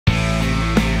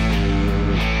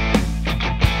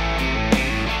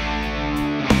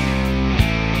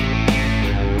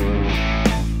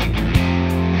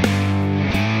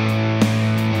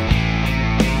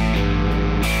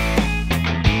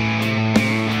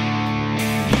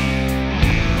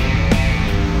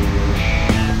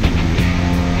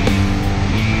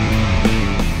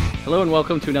Hello and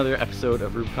welcome to another episode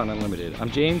of Rubicon Unlimited.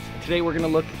 I'm James. Today we're going to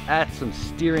look at some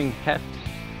steering heft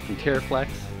from Teraflex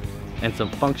and some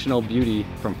functional beauty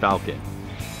from Falcon.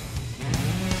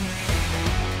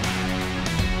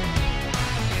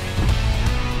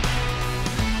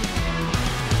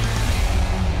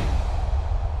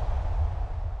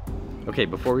 Okay,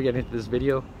 before we get into this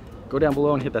video, go down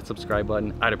below and hit that subscribe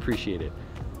button. I'd appreciate it.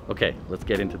 Okay, let's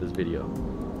get into this video.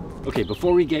 Okay,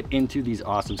 before we get into these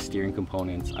awesome steering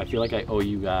components, I feel like I owe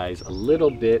you guys a little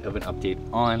bit of an update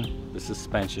on the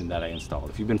suspension that I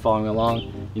installed. If you've been following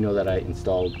along, you know that I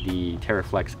installed the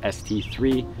Teraflex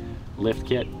ST3 Lift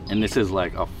Kit, and this is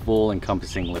like a full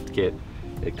encompassing lift kit.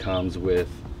 It comes with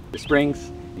the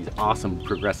springs, these awesome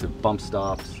progressive bump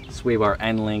stops, sway bar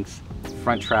end links,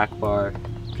 front track bar,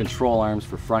 control arms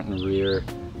for front and rear,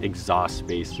 exhaust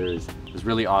spacers, this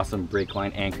really awesome brake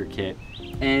line anchor kit,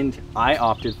 and I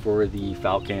opted for the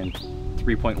Falcon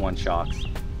 3.1 shocks.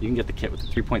 You can get the kit with the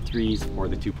 3.3s or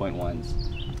the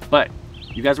 2.1s. But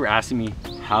you guys were asking me,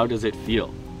 how does it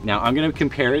feel? Now I'm gonna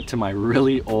compare it to my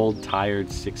really old, tired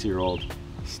 6-year-old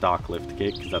stock lift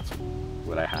kit, because that's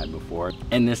what I had before.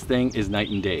 And this thing is night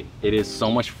and day. It is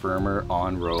so much firmer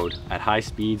on road. At high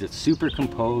speeds, it's super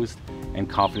composed and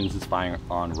confidence inspiring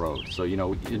on road. So, you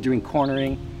know, you're doing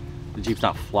cornering, the Jeep's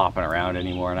not flopping around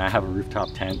anymore, and I have a rooftop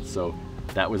tent, so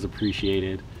that was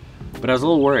appreciated. But I was a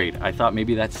little worried. I thought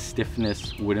maybe that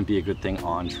stiffness wouldn't be a good thing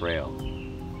on trail.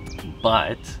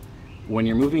 But when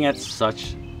you're moving at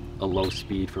such a low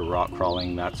speed for rock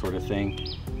crawling, that sort of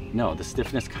thing, no, the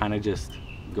stiffness kind of just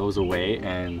goes away,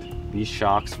 and these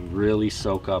shocks really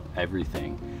soak up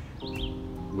everything.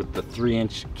 With the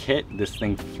 3-inch kit, this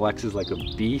thing flexes like a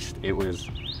beast. It was,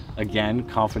 again,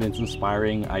 confidence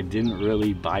inspiring. I didn't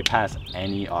really bypass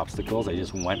any obstacles. I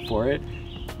just went for it,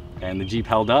 and the Jeep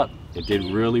held up. It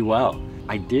did really well.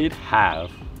 I did have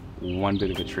one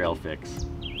bit of a trail fix,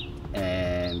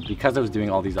 and because I was doing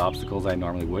all these obstacles I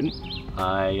normally wouldn't,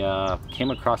 I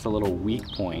came across a little weak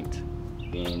point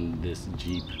in this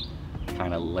Jeep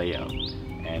kind of layout,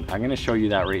 and I'm gonna show you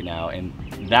that right now. And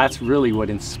that's really what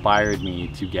inspired me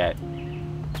to get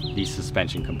these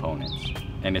suspension components,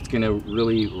 and it's gonna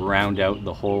really round out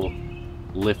the whole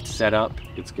lift setup.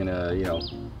 It's gonna, you know,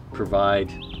 provide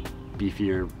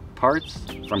beefier parts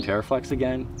from Teraflex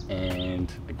again,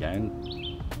 and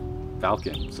again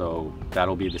Falcon. So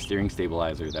that'll be the steering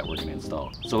stabilizer that we're gonna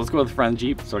install. So let's go to the front of the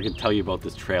Jeep so I can tell you about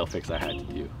this trail fix I had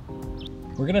to do.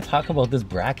 We're gonna talk about this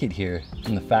bracket here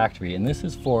from the factory, and this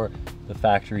is for the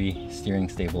factory steering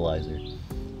stabilizer.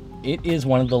 It is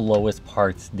one of the lowest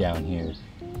parts down here,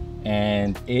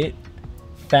 and it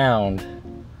found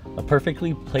a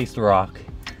perfectly placed rock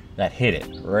that hit it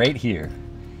right here.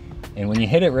 And when you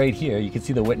hit it right here, you can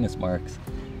see the witness marks.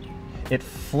 It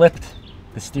flipped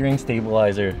the steering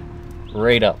stabilizer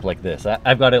right up like this.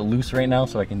 I've got it loose right now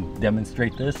so I can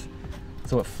demonstrate this.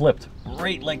 So it flipped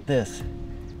right like this.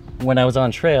 When I was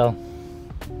on trail,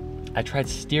 I tried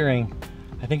steering,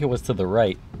 I think it was to the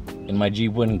right, and my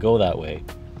Jeep wouldn't go that way.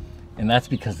 And that's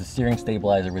because the steering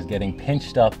stabilizer was getting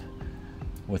pinched up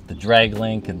with the drag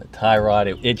link and the tie rod.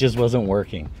 It just wasn't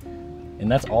working. And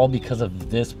that's all because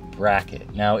of this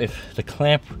bracket. Now, if the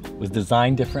clamp was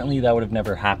designed differently, that would have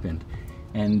never happened.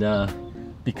 And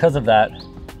because of that,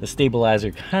 the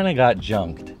stabilizer kind of got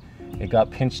junked. It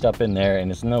got pinched up in there, and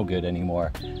it's no good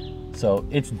anymore. So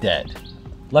it's dead.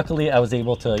 Luckily, I was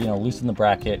able to, you know, loosen the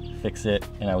bracket, fix it,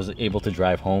 and I was able to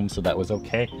drive home, so that was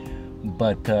okay.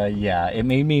 But yeah, it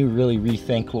made me really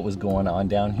rethink what was going on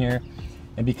down here.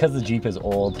 And because the Jeep is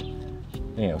old,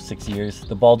 you know, 6 years,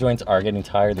 the ball joints are getting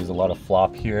tired. There's a lot of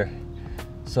flop here.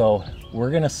 So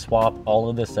we're gonna swap all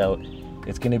of this out.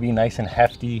 It's gonna be nice and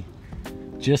hefty,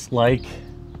 just like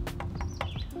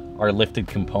our lifted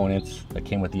components that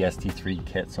came with the ST3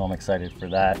 kit. So I'm excited for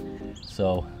that.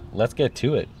 So let's get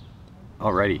to it.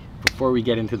 Alrighty, before we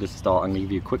get into this install, I'm gonna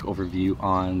give you a quick overview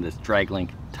on this drag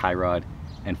link, tie rod,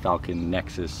 and Falcon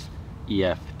Nexus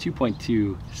EF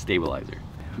 2.2 stabilizer.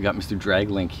 We got Mr. Drag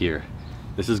Link here.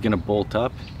 This is gonna bolt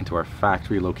up into our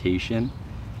factory location,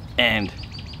 and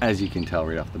as you can tell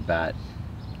right off the bat,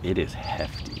 it is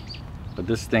hefty. But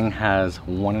this thing has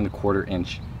 1¼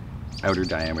 inch outer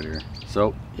diameter.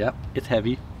 So yeah, it's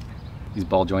heavy. These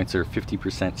ball joints are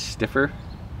 50% stiffer,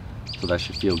 so that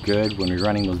should feel good. When you're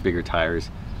running those bigger tires,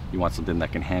 you want something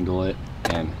that can handle it,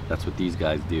 and that's what these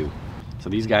guys do. So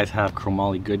these guys have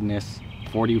Chromoly goodness,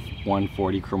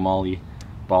 4140 Chromoly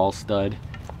ball stud,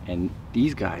 and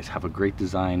these guys have a great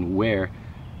design where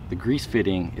the grease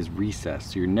fitting is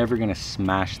recessed, so you're never gonna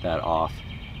smash that off.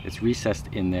 It's recessed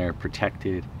in there,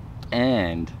 protected,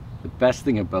 and the best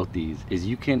thing about these is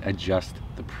you can adjust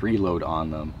the preload on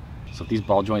them So if these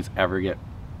ball joints ever get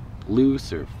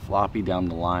loose or floppy down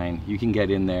the line, you can get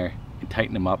in there and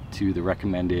tighten them up to the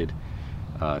recommended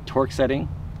torque setting,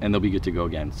 and they'll be good to go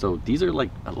again. So these are like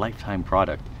a lifetime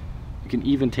product. You can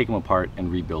even take them apart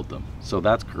and rebuild them. So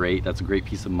that's great. That's a great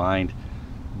peace of mind.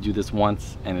 Do this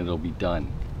once and it'll be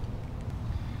done.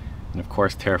 And of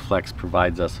course, Teraflex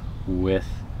provides us with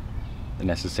the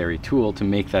necessary tool to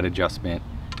make that adjustment.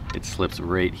 It slips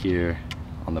right here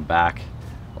on the back,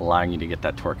 allowing you to get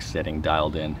that torque setting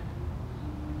dialed in.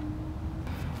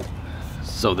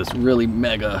 So this really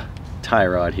mega tie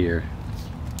rod here,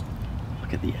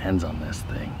 look at the ends on this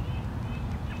thing.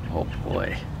 Oh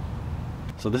boy.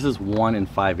 So this is 1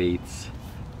 5/8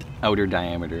 outer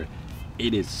diameter.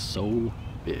 It is so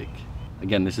big.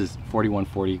 Again, this is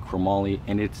 4140 chromoly,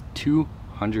 and it's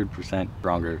 200%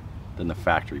 stronger than the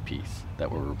factory piece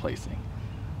that we're replacing.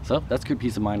 So that's good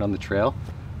peace of mind on the trail.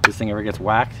 If this thing ever gets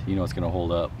whacked, you know it's gonna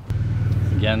hold up.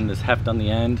 Again, this heft on the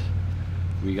end,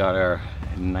 we got our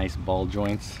nice ball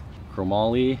joints,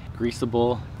 chromoly,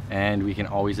 greasable, and we can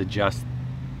always adjust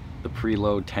the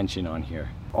preload tension on here.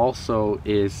 Also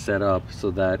is set up so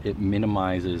that it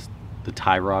minimizes the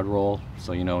tie rod roll.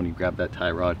 So you know, when you grab that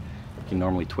tie rod, you can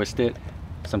normally twist it.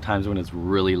 Sometimes when it's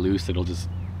really loose, it'll just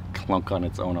clunk on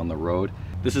its own on the road.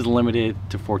 This is limited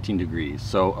to 14 degrees,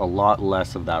 so a lot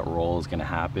less of that roll is gonna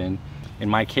happen. In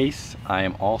my case, I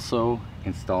am also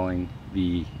installing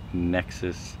the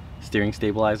Nexus steering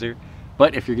stabilizer,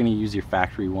 but if you're gonna use your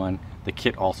factory one, the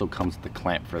kit also comes with the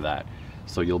clamp for that.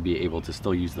 So you'll be able to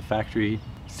still use the factory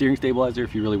steering stabilizer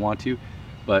if you really want to,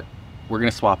 but we're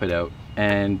gonna swap it out.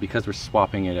 And because we're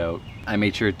swapping it out, I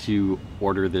made sure to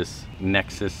order this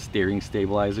Nexus steering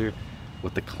stabilizer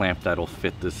with the clamp that'll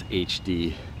fit this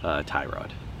HD tie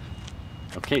rod.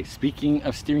 Okay, speaking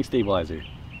of steering stabilizer,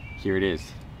 here it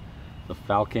is. The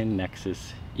Falcon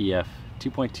Nexus EF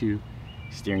 2.2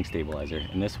 steering stabilizer.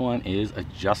 And this one is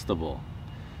adjustable.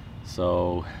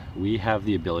 So we have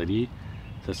the ability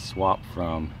to swap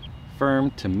from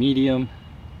firm to medium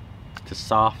to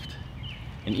soft.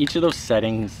 And each of those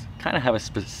settings kind of have a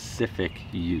specific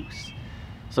use.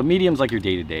 So medium's like your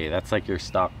day-to-day. That's like your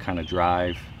stock kind of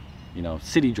drive, you know,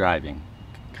 city driving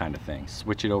kind of thing.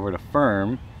 Switch it over to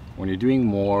firm when you're doing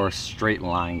more straight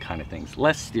line kind of things.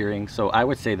 Less steering, so I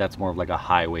would say that's more of like a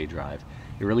highway drive.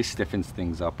 It really stiffens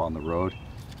things up on the road.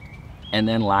 And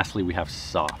then lastly, we have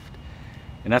soft.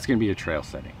 And that's gonna be a trail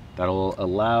setting. That'll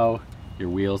allow your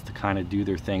wheels to kind of do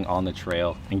their thing on the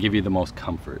trail and give you the most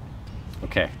comfort.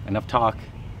 Okay, enough talk.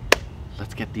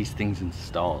 Let's get these things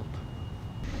installed.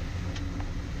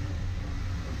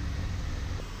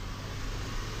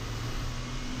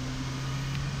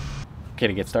 Okay,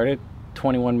 to get started,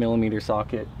 21mm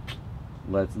socket.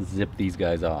 Let's zip these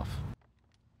guys off.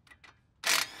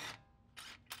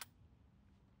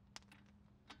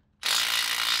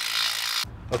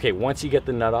 Okay, once you get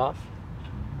the nut off,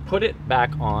 put it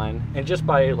back on, and just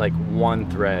by like one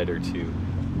thread or two.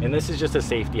 And this is just a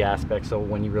safety aspect, so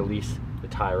when you release the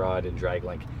tie rod and drag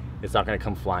link, it's not gonna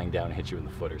come flying down and hit you in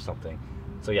the foot or something.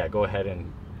 So yeah, go ahead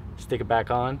and stick it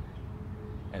back on,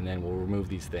 and then we'll remove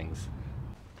these things.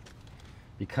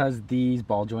 Because these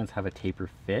ball joints have a taper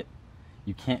fit,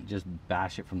 you can't just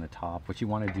bash it from the top. What you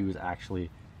wanna do is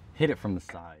actually hit it from the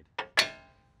side.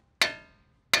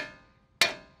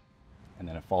 And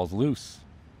then it falls loose.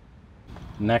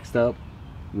 Next up,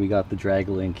 we got the drag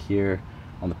link here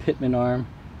on the pitman arm.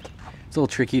 It's a little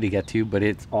tricky to get to, but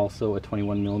it's also a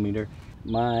 21mm.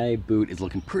 My boot is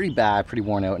looking pretty bad, pretty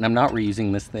worn out, and I'm not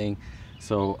reusing this thing,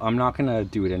 so I'm not gonna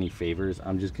do it any favors.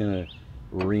 I'm just gonna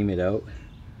ream it out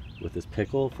with this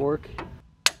pickle fork.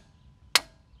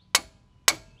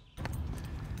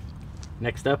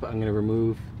 Next up, I'm gonna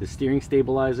remove the steering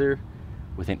stabilizer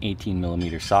with an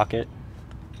 18mm socket.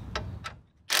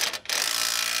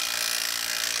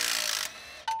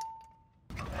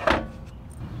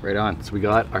 Right on, so we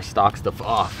got our stock stuff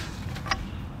off.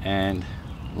 And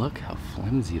look how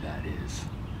flimsy that is.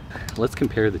 Let's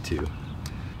compare the two.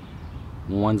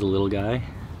 One's a little guy,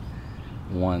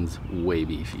 one's way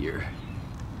beefier.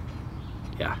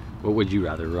 Yeah, what would you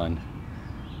rather run?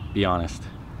 Be honest,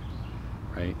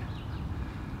 right?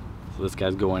 So this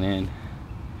guy's going in,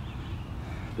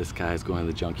 this guy's going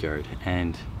to the junkyard,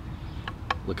 and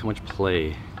look how much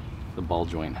play the ball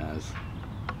joint has.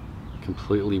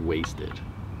 Completely wasted.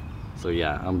 So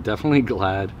yeah, I'm definitely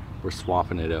glad we're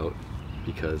swapping it out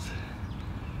because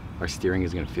our steering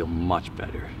is gonna feel much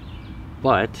better.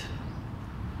 But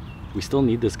we still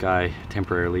need this guy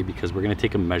temporarily because we're gonna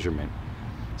take a measurement.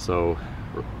 So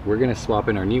we're gonna swap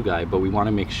in our new guy, but we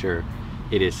wanna make sure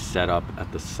it is set up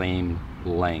at the same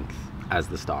length as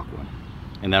the stock one.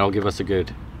 And that'll give us a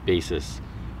good basis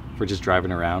for just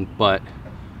driving around, but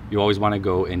you always want to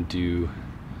go and do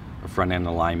a front end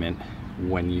alignment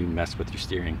when you mess with your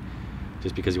steering,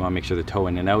 just because you want to make sure the toe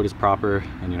in and out is proper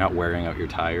and you're not wearing out your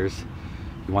tires.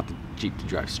 You want the Jeep to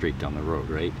drive straight down the road,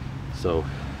 right? So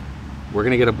we're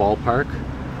gonna get a ballpark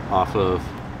off of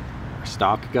our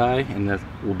stock guy, and that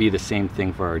will be the same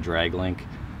thing for our drag link.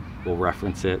 We'll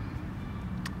reference it.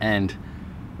 And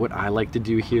what I like to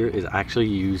do here is actually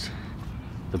use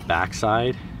the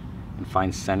backside and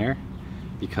find center,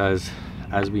 because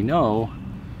as we know,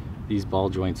 these ball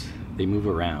joints, they move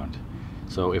around.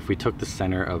 So if we took the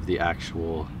center of the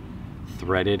actual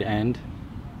threaded end,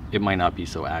 it might not be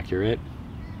so accurate,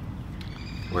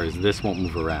 whereas this won't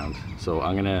move around. So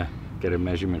I'm gonna get a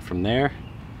measurement from there,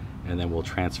 and then we'll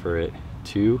transfer it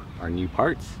to our new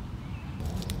parts.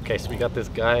 Okay, so we got this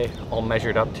guy all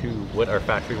measured up to what our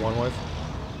factory one was.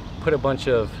 Put a bunch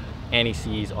of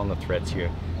anti-seize on the threads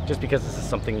here, just because this is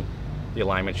something the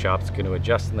alignment shop's going to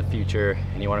adjust in the future,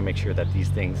 and you want to make sure that these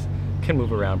things can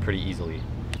move around pretty easily.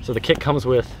 So the kit comes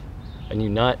with a new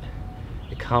nut.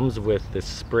 It comes with this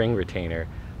spring retainer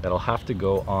that'll have to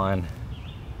go on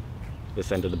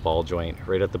this end of the ball joint,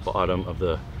 right at the bottom of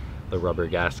the rubber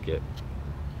gasket.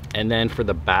 And then for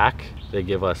the back, they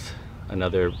give us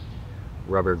another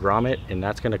rubber grommet, and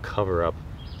that's going to cover up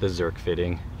the Zerk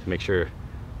fitting to make sure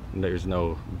there's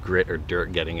no grit or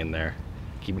dirt getting in there,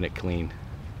 keeping it clean.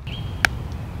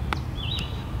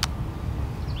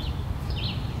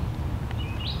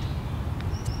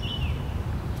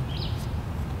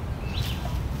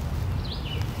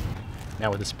 Now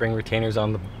with the spring retainers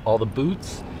on all the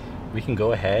boots, we can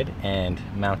go ahead and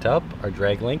mount up our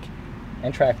drag link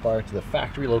and track bar to the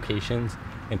factory locations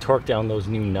and torque down those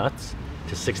new nuts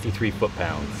to 63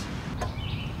 foot-pounds.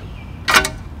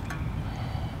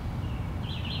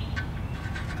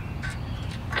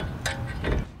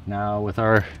 Now with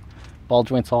our ball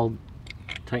joints all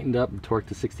tightened up and torqued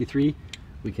to 63,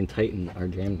 we can tighten our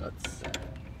jam nuts.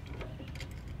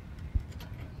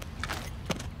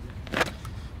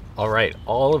 All right,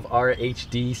 all of our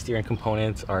HD steering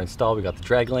components are installed. We got the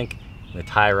drag link and the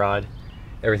tie rod.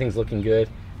 Everything's looking good.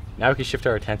 Now we can shift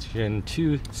our attention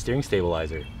to the steering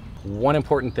stabilizer. One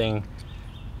important thing,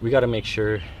 we got to make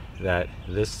sure that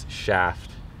this shaft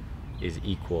is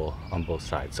equal on both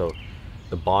sides. So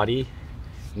the body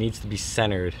needs to be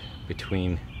centered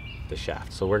between the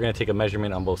shaft. So we're going to take a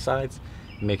measurement on both sides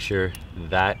and make sure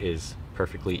that is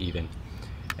perfectly even.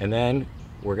 And then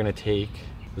we're going to take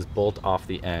this bolt off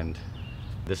the end.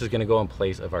 This is going to go in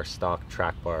place of our stock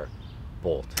track bar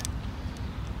bolt.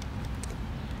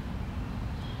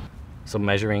 So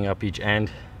measuring up each end,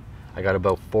 I got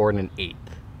about 4 1/8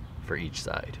 for each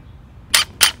side.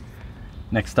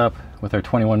 Next up, with our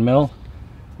 21 mil,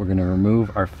 we're going to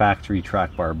remove our factory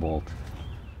track bar bolt.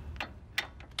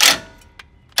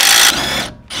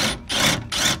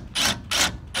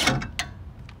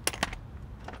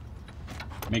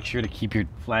 Make sure to keep your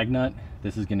flag nut.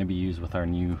 This is going to be used with our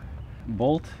new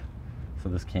bolt. So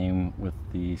this came with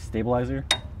the stabilizer.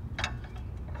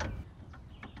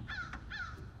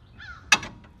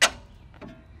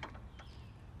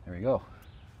 There we go.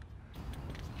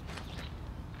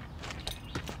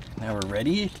 Now we're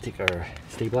ready to take our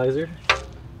stabilizer,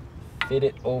 fit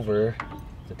it over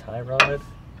the tie rod,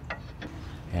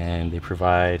 and they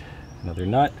provide another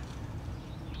nut.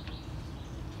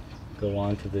 Go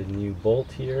on to the new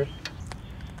bolt here.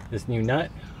 This new nut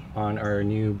on our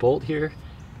new bolt here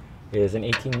is an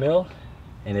 18 mil,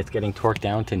 and it's getting torqued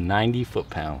down to 90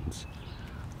 foot-pounds.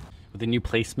 With the new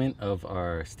placement of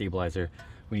our stabilizer,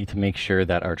 we need to make sure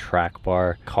that our track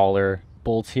bar collar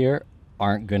bolts here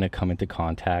aren't going to come into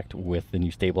contact with the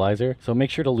new stabilizer. So make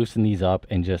sure to loosen these up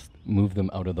and just move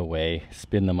them out of the way,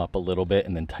 spin them up a little bit,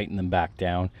 and then tighten them back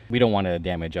down. We don't want to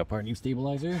damage up our new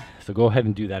stabilizer, so go ahead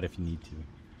and do that if you need to.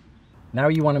 Now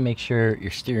you want to make sure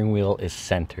your steering wheel is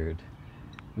centered.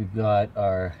 We've got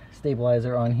our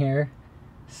stabilizer on here,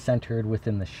 centered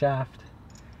within the shaft.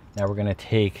 Now we're going to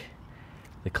take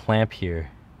the clamp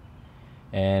here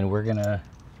and we're going to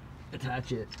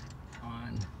attach it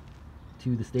on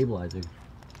to the stabilizer.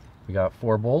 We got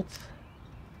 4 bolts.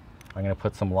 I'm going to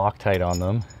put some Loctite on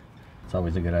them. It's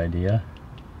always a good idea.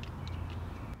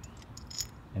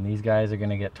 And these guys are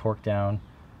going to get torqued down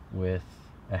with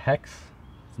a hex.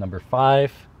 It's number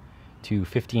 5 to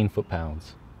 15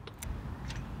 foot-pounds.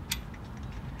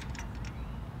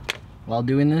 While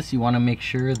doing this, you want to make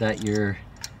sure that you're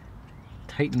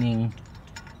tightening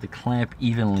the clamp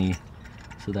evenly,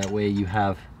 so that way you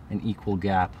have an equal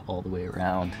gap all the way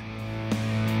around.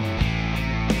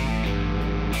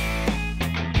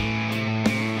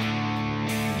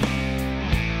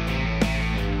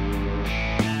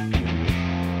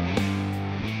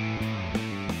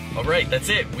 All right, that's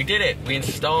it. We did it. We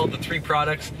installed the 3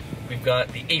 products. We've got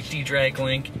the HD drag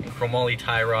link and Chromoly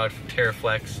tie rod from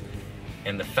Teraflex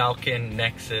and the Falcon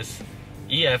Nexus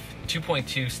EF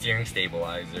 2.2 steering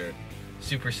stabilizer.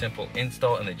 Super simple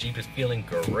install, and the Jeep is feeling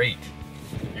great.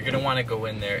 You're gonna wanna go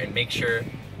in there and make sure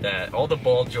that all the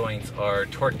ball joints are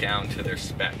torqued down to their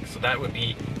spec. So that would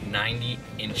be 90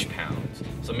 inch-pounds.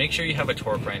 So make sure you have a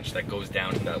torque wrench that goes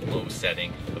down to that low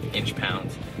setting of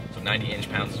inch-pounds. So 90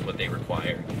 inch-pounds is what they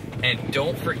require. And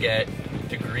don't forget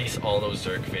to grease all those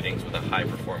Zerk fittings with a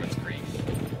high-performance grease.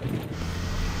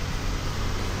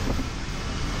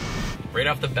 Right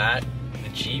off the bat, the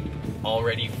Jeep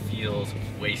already feels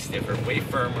way stiffer, way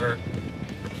firmer.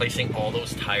 Replacing all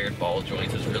those tired ball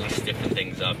joints has really stiffened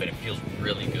things up, and it feels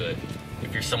really good.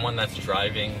 If you're someone that's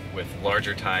driving with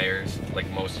larger tires, like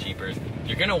most Jeepers,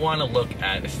 you're gonna wanna look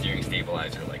at a steering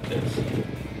stabilizer like this.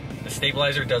 The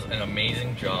stabilizer does an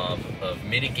amazing job of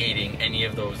mitigating any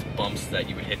of those bumps that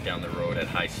you would hit down the road at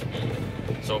high speed.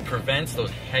 So it prevents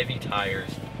those heavy tires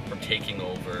from taking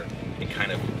over and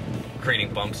kind of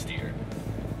creating bump steer.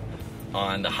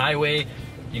 On the highway,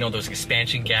 you know, those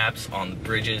expansion gaps on the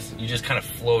bridges, you just kind of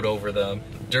float over them.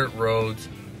 Dirt roads,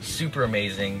 super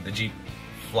amazing. The Jeep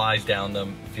flies down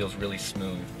them, feels really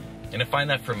smooth. And I find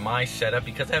that for my setup,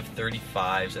 because I have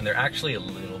 35s and they're actually a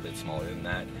little bit smaller than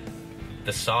that,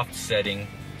 the soft setting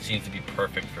seems to be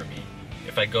perfect for me.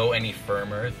 If I go any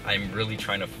firmer, I'm really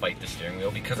trying to fight the steering wheel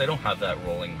because I don't have that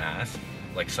rolling mass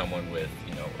like someone with,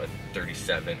 you know, a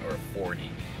 37 or a 40.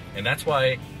 And that's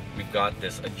why we've got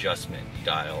this adjustment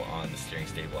dial on the steering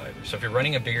stabilizer. So if you're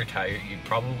running a bigger tire, you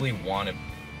probably want to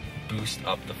boost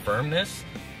up the firmness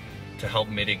to help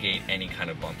mitigate any kind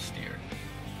of bump steer.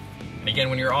 And again,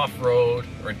 when you're off-road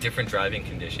or in different driving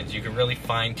conditions, you can really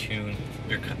fine-tune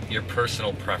your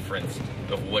personal preference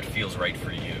of what feels right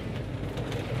for you.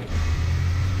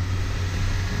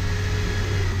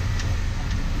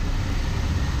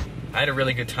 I had a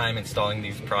really good time installing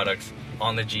these products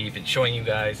on the Jeep and showing you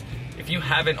guys. If you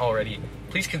haven't already,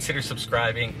 please consider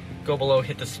subscribing. Go below,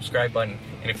 hit the subscribe button.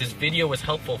 And if this video was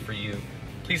helpful for you,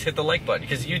 please hit the like button,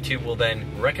 because YouTube will then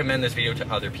recommend this video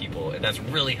to other people, and that's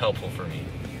really helpful for me.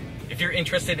 If you're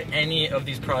interested in any of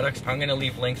these products, I'm gonna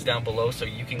leave links down below so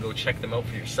you can go check them out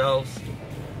for yourselves.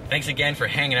 Thanks again for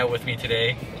hanging out with me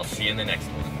today. I'll see you in the next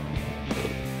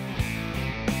one.